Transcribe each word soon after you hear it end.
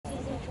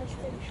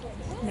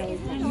No,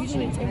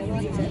 usually it's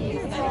really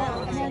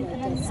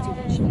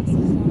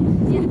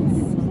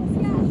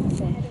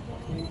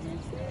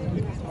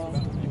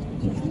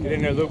Get in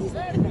there, Luke.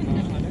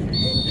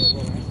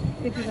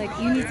 They'd be like,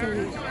 you need to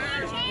leave.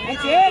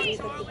 That's it.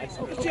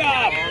 Good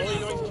job.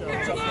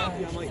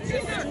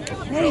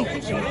 Hey.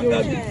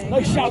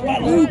 Nice shot by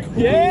Luke.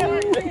 Yeah.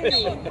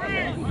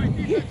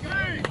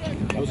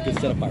 That was a good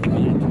setup by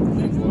Ryan.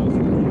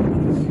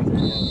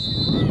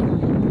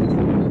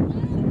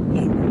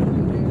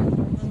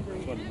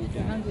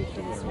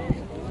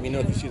 Let me know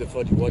if you see the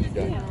fudgy wudgy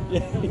guy.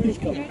 Yeah, he's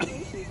coming.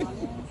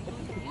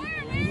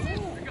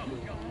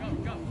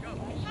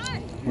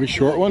 We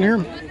short one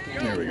here?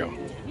 There we go.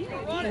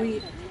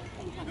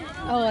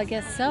 Oh, I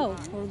guess so.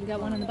 Or we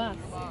got one in the box.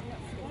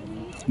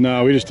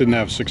 No, we just didn't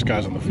have 6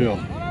 guys on the field.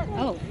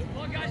 Oh.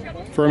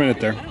 For a minute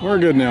there. We're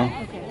good now.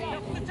 Okay.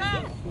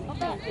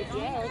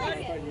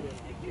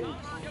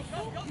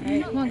 All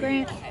right, come on,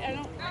 Grant.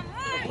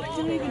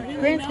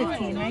 Grant's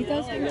 15, right,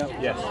 though?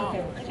 Yes.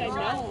 Okay.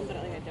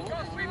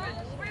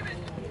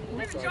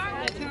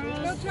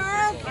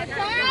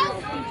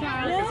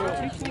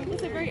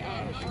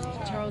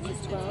 Charles is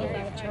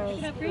 12. Charles.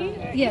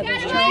 Yeah,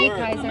 there's Charlie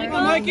Kaiser. Come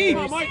on, Mikey.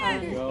 Charles.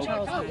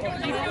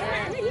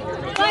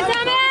 Come on,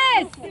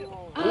 Thomas!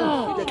 Oh,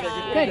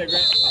 good.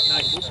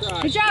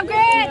 Good job,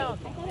 Grant!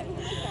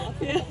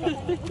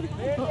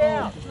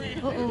 Uh-oh.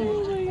 Oh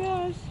my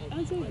gosh.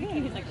 I'm so good.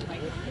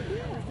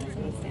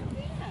 Someone's down.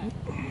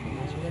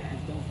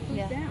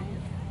 Yeah.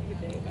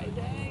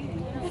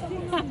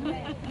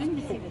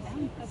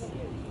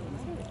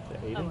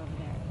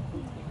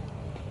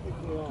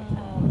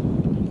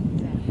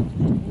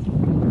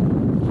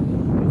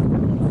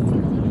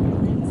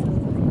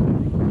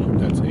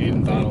 That's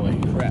Aiden Donnelly.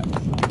 Crap.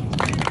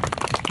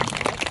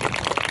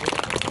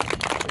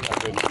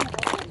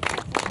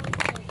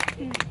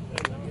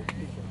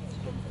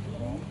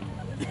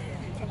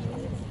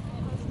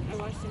 I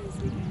watched him this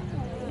weekend.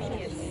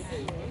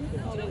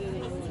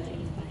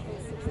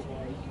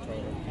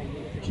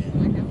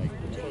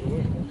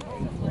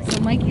 So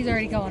Mikey's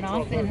already going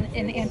off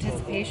in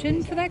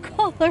anticipation for that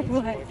call, or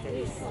what?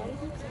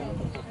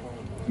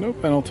 No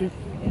penalty.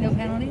 No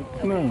penalty?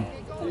 No.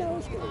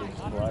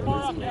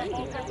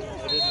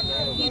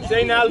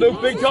 Say now,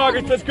 Luke. Big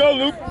targets. Let's go,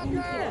 Luke.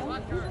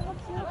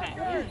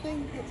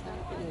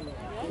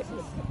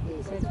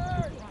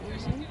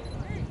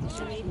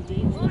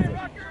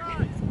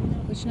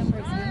 Which number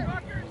is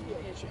that?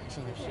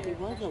 It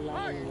was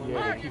 11.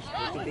 Yeah, Because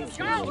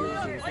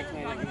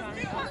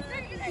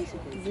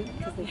they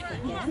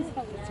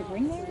forget to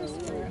bring theirs?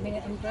 Or, I mean,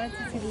 I'm glad to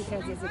see these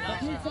guys'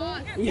 equipment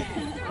today.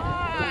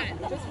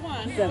 Just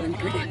one. 7th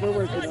grade. We're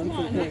working on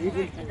 5th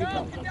grade.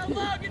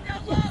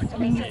 I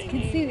mean, you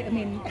can see, I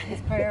mean,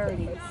 his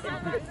priorities.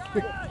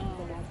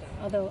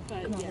 Although,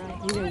 come on,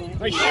 Ryan.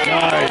 Nice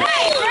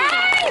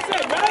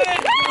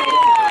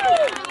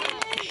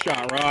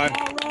Shot, Rod.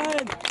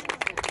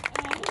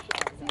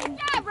 Good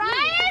job,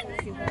 Ryan!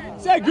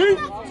 Say, Green.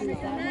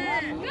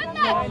 Good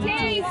luck,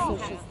 team!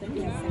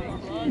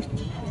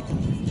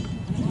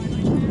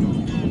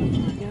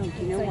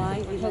 You know why?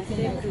 He looked at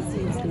it because he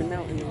was going to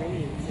melt in the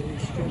rain. So he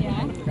stripped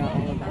and forgot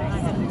all about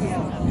it.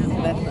 So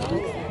that's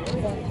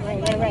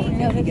Right.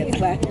 No, he gets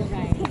wet.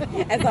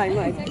 As I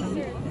might.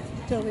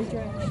 totally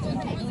drenched.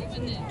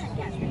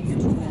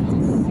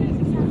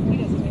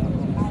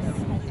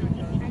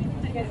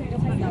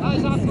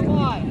 Eyes off the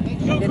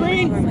line. Go,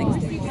 Green.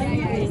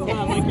 Come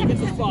on, Mikey. Get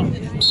the spot.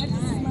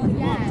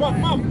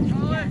 Come on.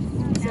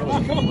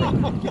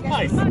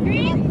 Guys. Come on,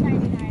 Green!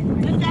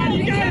 You got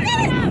it.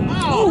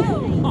 Oh.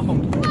 Come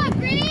on,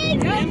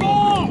 Green! Come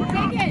on.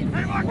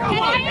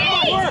 Take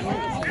it!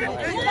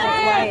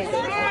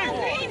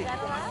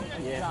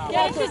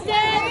 Get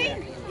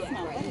Tristan!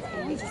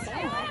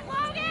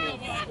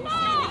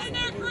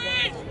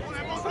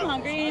 Come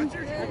on, Green.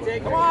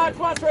 Come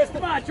on,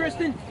 Tristan. Come on,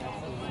 Tristan.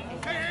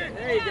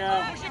 There you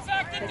go.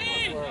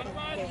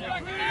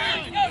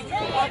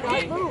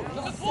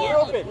 You're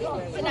open.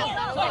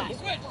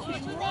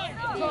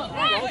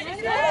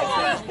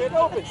 Get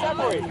open.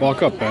 Separate.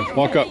 Walk up, Ben.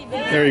 Walk up.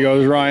 There you go.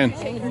 There's Ryan.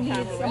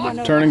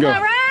 Turn and go.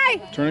 All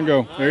right! Turn and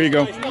go. There you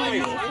go. Let's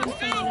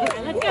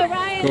go,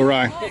 Ryan! Go,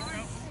 Ryan.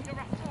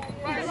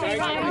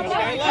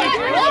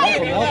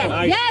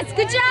 Yes,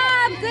 good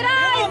job! Good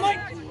eye!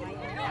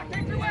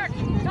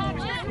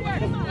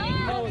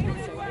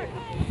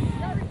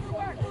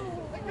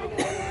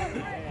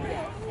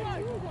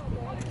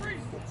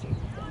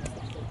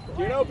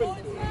 Get open.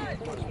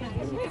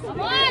 Come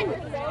on!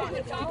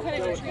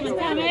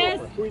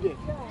 We did.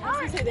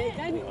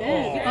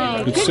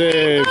 Good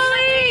save.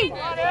 Bully!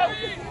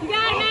 You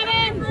got him,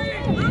 Evan!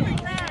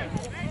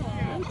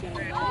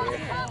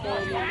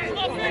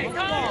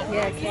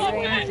 Yeah,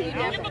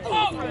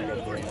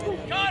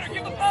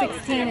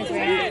 16 is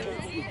right.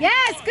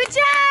 Yes, good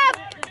job!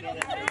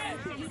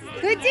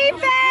 Good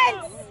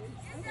defense!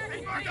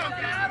 You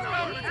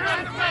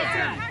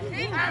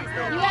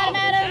got him,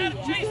 Adam!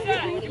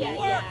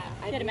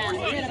 Get him out.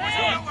 Get him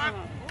out.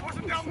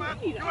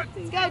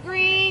 Let's go,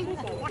 Green.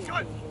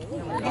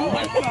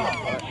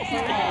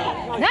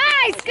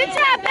 Nice. Good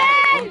job,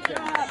 Ben.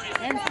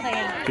 Ben's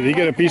playing. Did he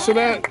get a piece of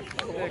that?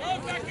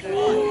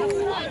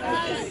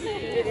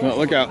 No,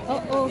 look out.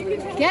 Uh-oh.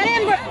 Get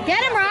him,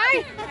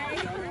 Rye.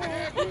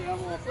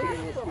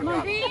 Come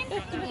on, Green.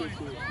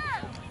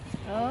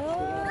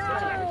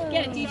 Oh.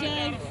 Get it,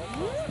 DJ.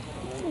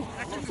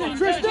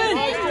 Tristan!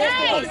 Nice.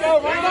 Let's go,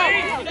 right up!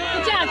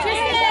 Good job,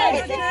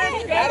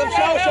 Tristan. Adam,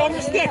 show him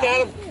your stick,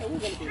 Adam.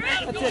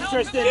 That's it,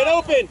 Tristan. Get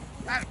open.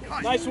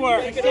 Nice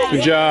work.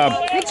 Good job.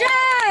 Good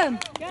job.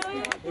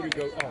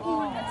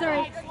 That's all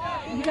right.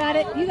 You got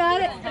it. You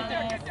got it.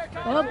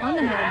 Oh, on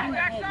the head.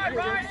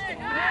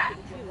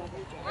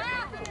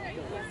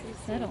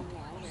 Settle.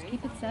 Just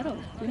keep it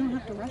settled. We don't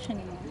have to rush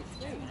anymore. Good.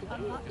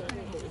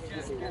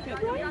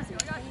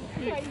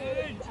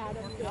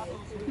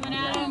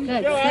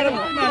 Settle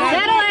it.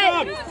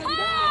 Settle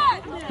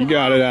it. You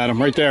got it,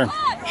 Adam. Right there.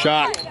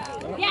 Shot.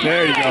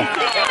 There you go.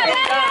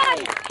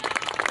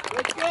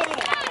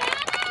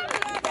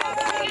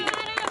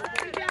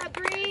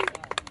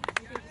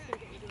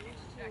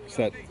 Is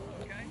that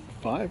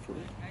 5 or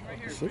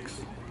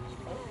 6?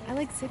 I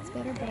like 6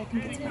 better, but I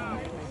think it's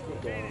 5.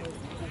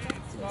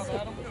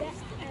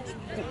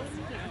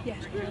 Yeah.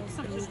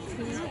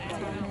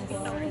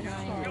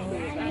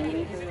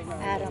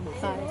 Adam,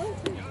 5.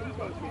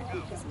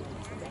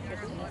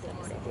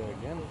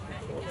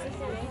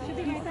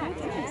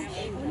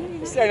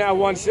 Stay now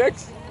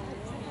 1-6.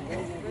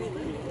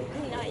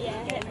 Not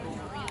yet.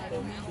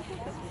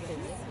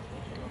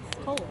 It's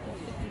cold.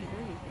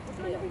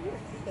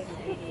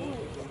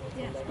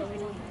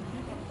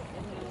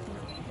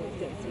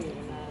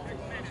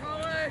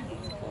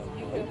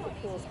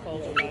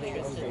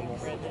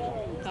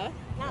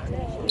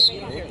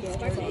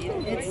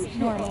 It's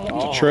normal.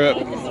 It's a trip.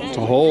 It's a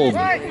hold.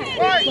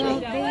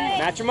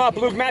 Match him up,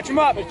 Luke. Match him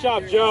up. Good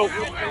job, Joe.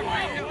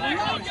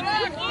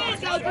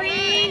 Let's go,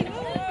 Green.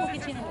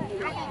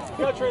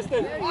 Go,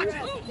 Tristan.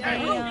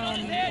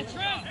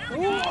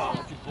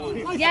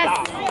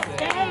 Yes.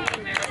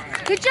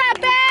 Good job,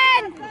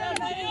 Ben.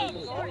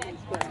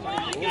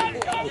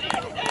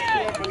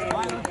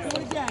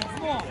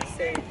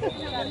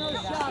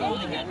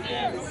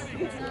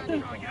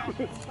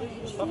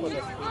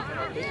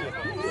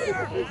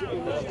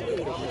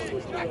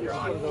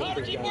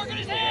 Keep working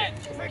his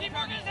hands. Keep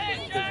working his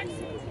hands.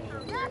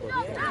 Go,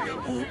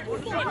 Luke.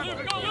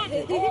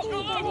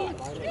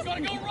 You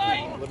gotta go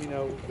right. Let me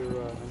know if they're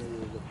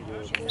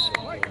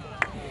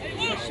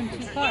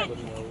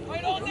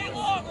Right all day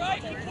long,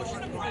 right? Keep pushing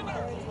the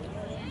perimeter.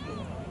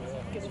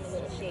 Gives him a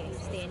little shame.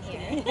 Stand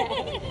here.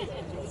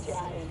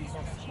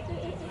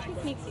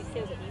 Makes you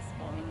feel that he's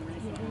falling.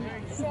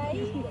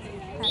 Stay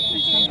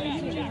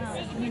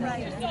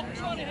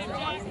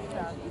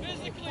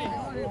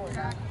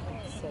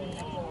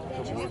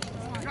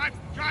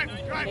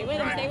with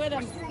him, stay with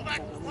him.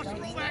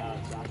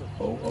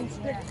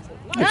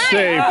 Good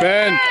save,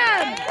 Ben.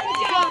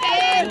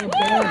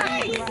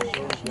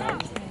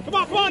 Come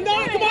on,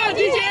 Don. Come on,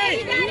 DJ.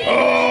 Oh!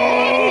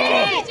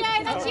 DJ,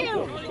 that's you.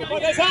 Come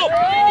on, let's help.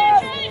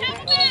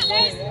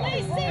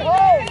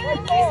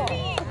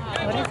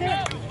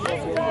 What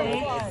is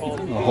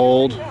it? A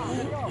hold.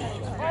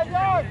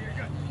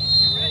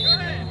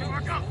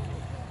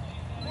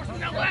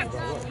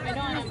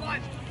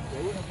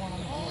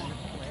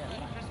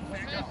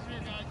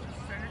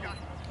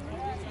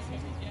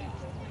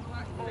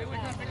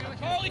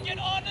 Carly, get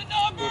on the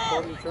number.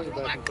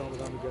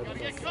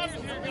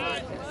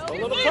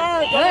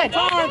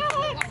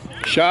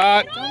 Good.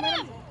 Shot.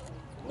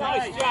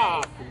 Nice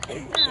job.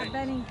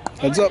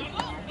 Heads up.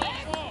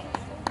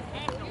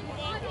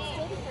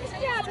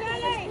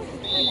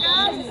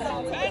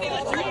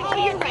 Oh,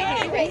 you're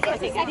right. You're right.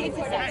 Okay, I need to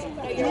say.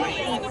 No, you're right.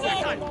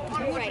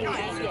 You're right.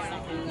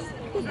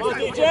 Come on,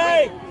 DJ.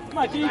 Come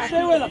on, DJ,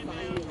 stay with him.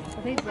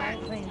 Are they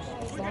playing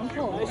long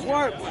pole? Nice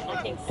work.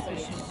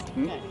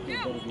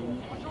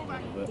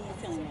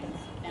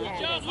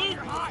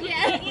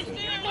 Yeah.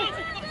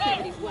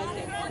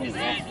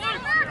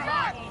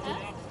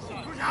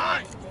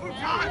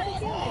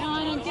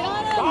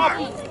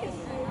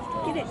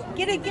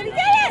 Get it, Green!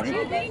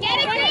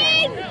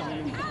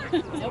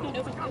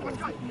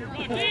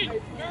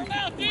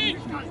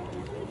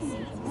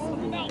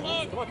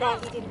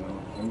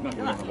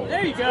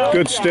 There you go.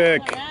 Good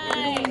stick.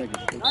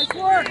 Nice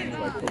work.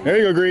 There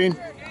you go, Green.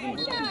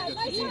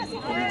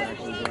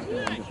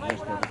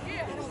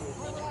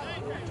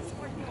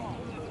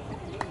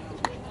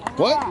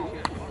 What?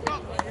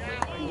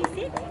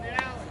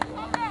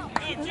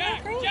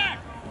 Jack.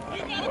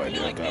 No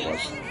idea what that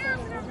was.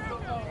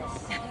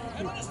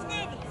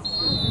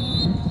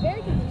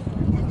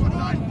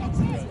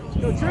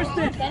 Go,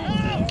 Tristan.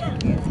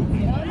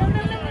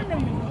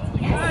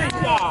 Nice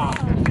job.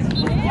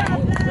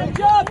 Good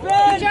job,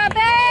 Ben. Good job,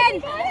 Ben!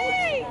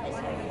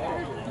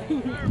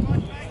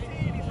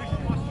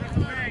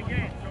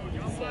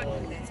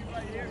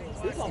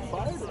 He's on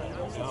fire today.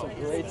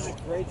 Great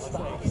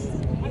stuff. He's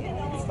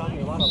taught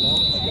me a lot of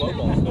long low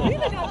balls.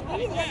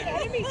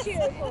 Enemy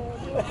cheer for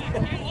him. I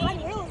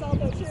realize all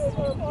those cheers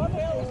for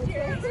him.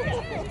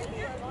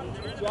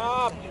 Good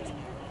job.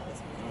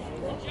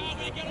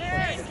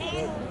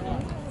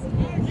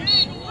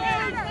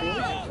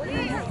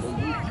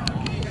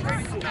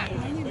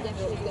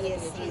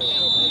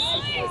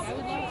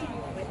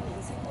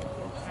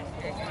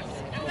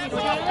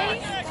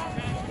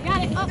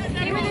 Got it. Oh,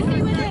 stay with it,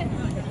 stay with it.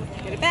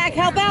 Get it back.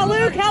 Help out,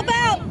 Luke. Help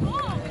out.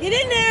 Get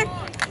in there.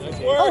 Nice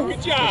work.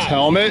 Good job.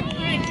 Helmet.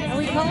 Are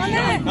we calling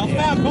that? Help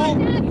out, Cole.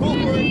 Cole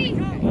for it.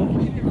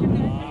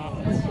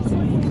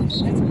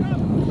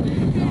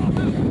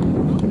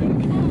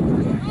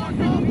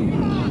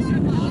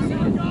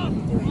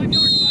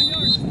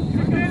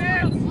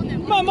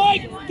 Come on,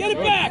 Mike. Get it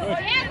back.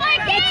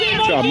 That's it,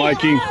 Good job,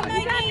 Mikey.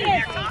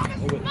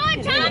 Come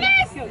on,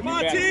 Thomas. Come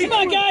on, team. Come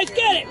on, guys.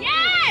 Get it.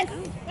 Yes.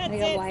 They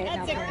got Wyatt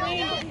now.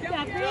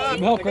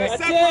 Milk Ray.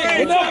 That's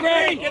it. Milk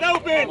Ray. Get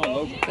open.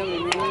 Get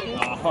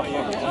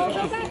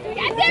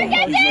there.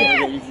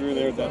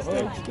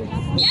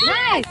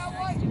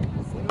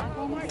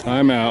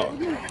 Timeout.